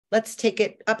let's take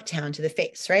it uptown to the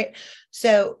face, right?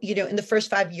 So, in the first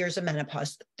 5 years of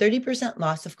menopause, 30%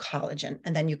 loss of collagen,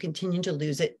 and then you continue to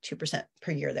lose it 2%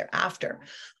 per year thereafter.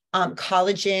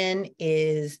 Collagen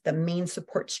is the main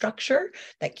support structure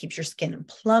that keeps your skin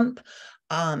plump.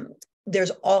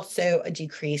 There's also a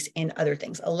decrease in other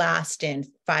things, elastin,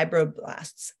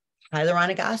 fibroblasts,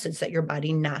 hyaluronic acids that your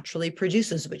body naturally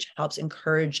produces, which helps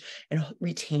encourage and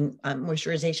retain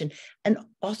moisturization. And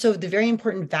also the very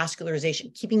important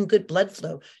vascularization, keeping good blood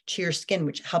flow to your skin,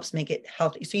 which helps make it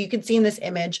healthy. So you can see in this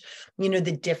image,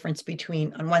 the difference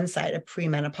between on one side, a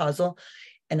premenopausal,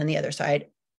 and on the other side,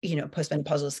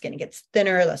 postmenopausal skin. It gets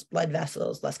thinner, less blood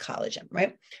vessels, less collagen,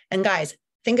 right? And guys,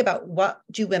 think about, what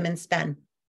do women spend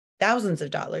thousands of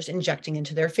dollars injecting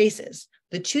into their faces?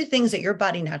 The two things that your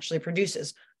body naturally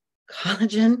produces,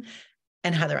 collagen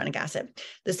and hyaluronic acid.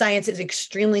 The science is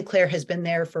extremely clear, has been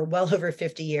there for well over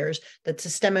 50 years, that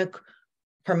systemic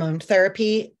hormone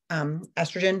therapy,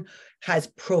 estrogen, has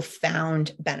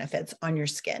profound benefits on your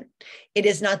skin. It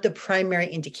is not the primary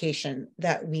indication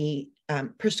that we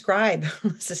prescribe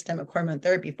systemic hormone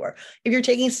therapy for. If you're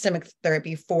taking systemic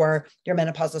therapy for your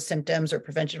menopausal symptoms or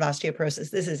prevention of osteoporosis,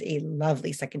 this is a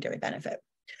lovely secondary benefit.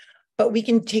 But we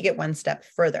can take it one step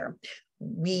further.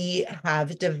 We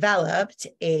have developed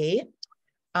a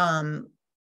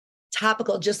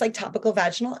topical, just like topical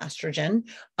vaginal estrogen,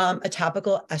 a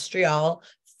topical Estriol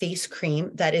face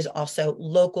cream that is also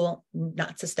local,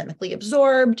 not systemically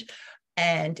absorbed,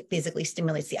 and basically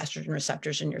stimulates the estrogen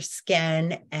receptors in your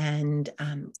skin and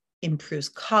improves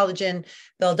collagen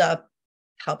buildup,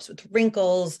 helps with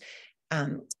wrinkles,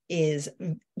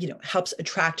 helps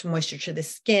attract moisture to the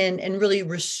skin, and really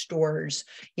restores,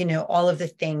 all of the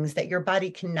things that your body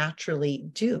can naturally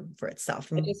do for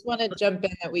itself. I just want to jump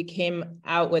in that we came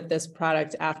out with this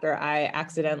product after I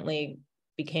accidentally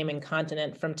became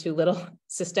incontinent from too little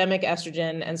systemic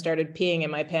estrogen and started peeing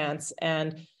in my pants.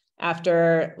 And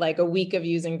after like a week of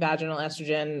using vaginal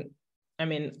estrogen,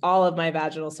 all of my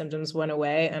vaginal symptoms went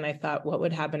away. And I thought, what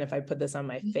would happen if I put this on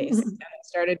my face? And I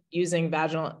started using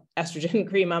vaginal estrogen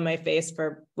cream on my face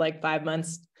for like 5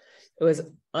 months. It was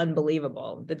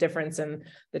unbelievable. The difference in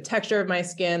the texture of my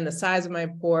skin, the size of my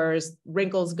pores,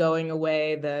 wrinkles going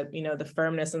away, the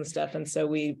firmness and stuff. And so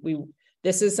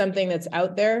this is something that's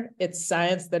out there. It's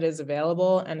science that is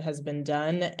available and has been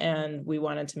done. And we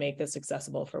wanted to make this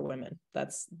accessible for women.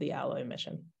 That's the Alloy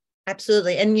mission.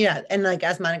 Absolutely. And and like,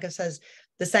 as Monica says,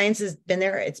 the science has been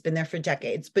there. It's been there for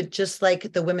decades, but just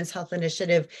like the Women's Health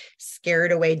Initiative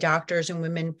scared away doctors and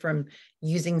women from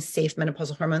using safe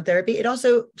menopausal hormone therapy, it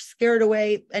also scared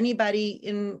away anybody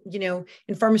in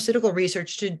pharmaceutical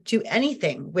research to do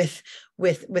anything with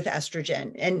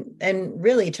estrogen, and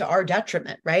really to our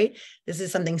detriment, right? This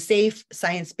is something safe,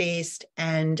 science-based,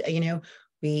 and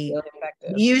we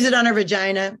use it on our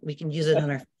vagina. We can use it on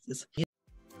our faces.